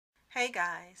Hey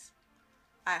guys,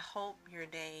 I hope your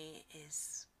day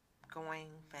is going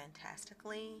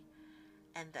fantastically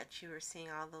and that you are seeing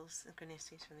all those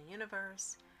synchronicities from the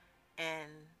universe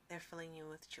and they're filling you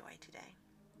with joy today.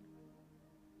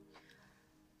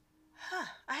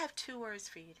 I have two words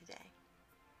for you today.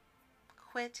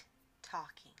 Quit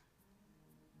talking.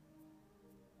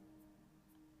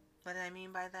 What do I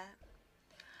mean by that?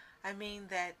 I mean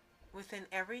that within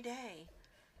every day,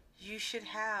 you should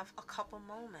have a couple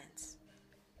moments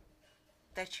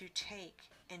that you take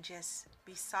and just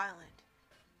be silent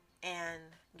and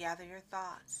gather your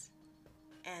thoughts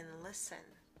and listen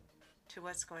to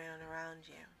what's going on around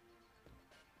you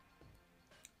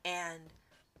and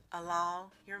allow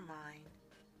your mind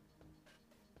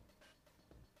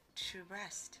to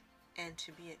rest and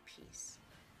to be at peace.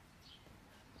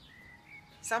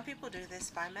 Some people do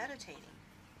this by meditating,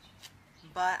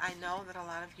 but I know that a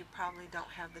lot of you probably don't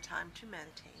have the time to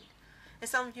meditate, and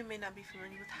some of you may not be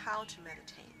familiar with how to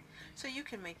meditate. So you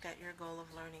can make that your goal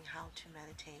of learning how to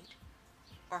meditate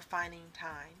or finding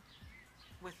time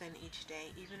within each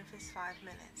day, even if it's 5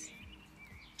 minutes,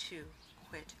 to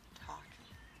quit talking.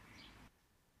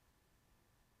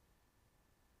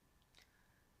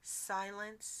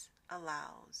 Silence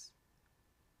allows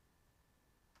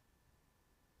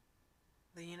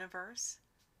the universe,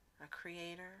 our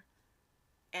creator,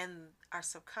 and our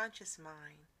subconscious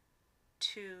mind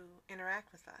to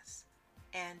interact with us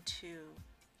and to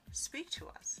speak to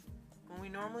us when we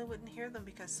normally wouldn't hear them,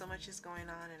 because so much is going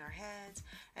on in our heads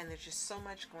and there's just so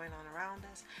much going on around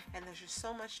us and there's just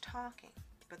so much talking.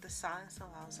 But the silence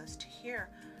allows us to hear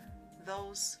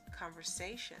those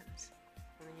conversations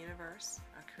from the universe,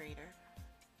 our creator,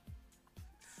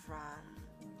 from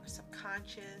our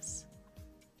subconscious,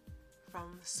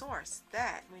 from the source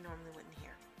that we normally wouldn't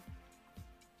hear.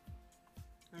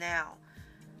 Now,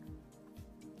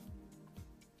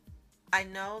 I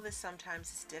know that sometimes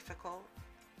it's difficult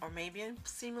or maybe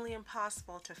seemingly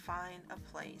impossible to find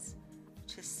a place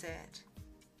to sit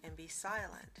and be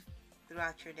silent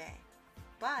throughout your day,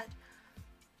 but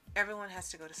everyone has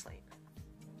to go to sleep.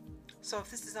 So if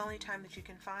this is the only time that you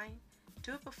can find,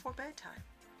 do it before bedtime.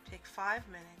 Take 5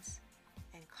 minutes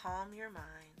and calm your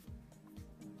mind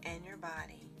and your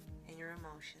body and your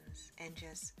emotions and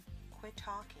just quit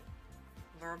talking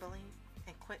verbally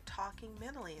and quit talking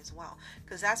mentally as well,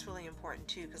 because that's really important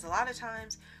too, because a lot of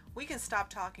times we can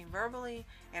stop talking verbally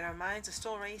and our minds are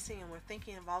still racing and we're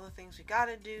thinking of all the things we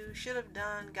gotta do, should have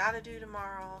done, gotta do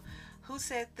tomorrow, who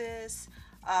said this,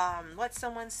 what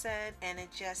someone said, and it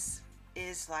just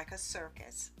is like a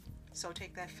circus. So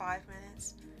take that 5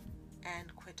 minutes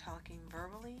and quit talking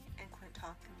verbally and quit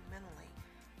talking mentally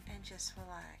and just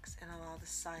relax and allow the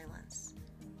silence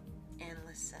and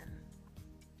listen.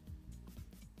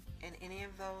 And any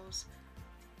of those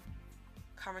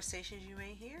conversations you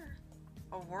may hear,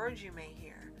 or words you may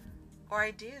hear, or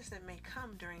ideas that may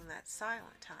come during that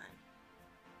silent time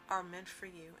are meant for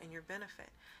you and your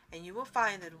benefit. And you will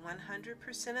find that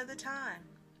 100% of the time,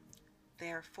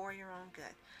 they are for your own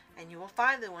good. And you will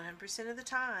find that 100% of the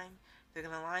time, they're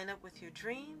going to line up with your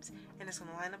dreams, and it's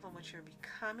going to line up with what you're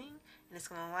becoming, and it's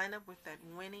going to line up with that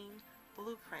winning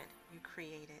blueprint you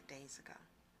created days ago.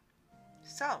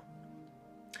 So,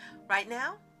 right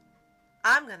now,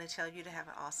 I'm going to tell you to have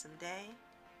an awesome day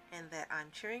and that I'm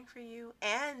cheering for you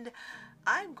and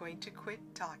I'm going to quit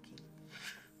talking.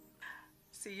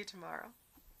 See you tomorrow.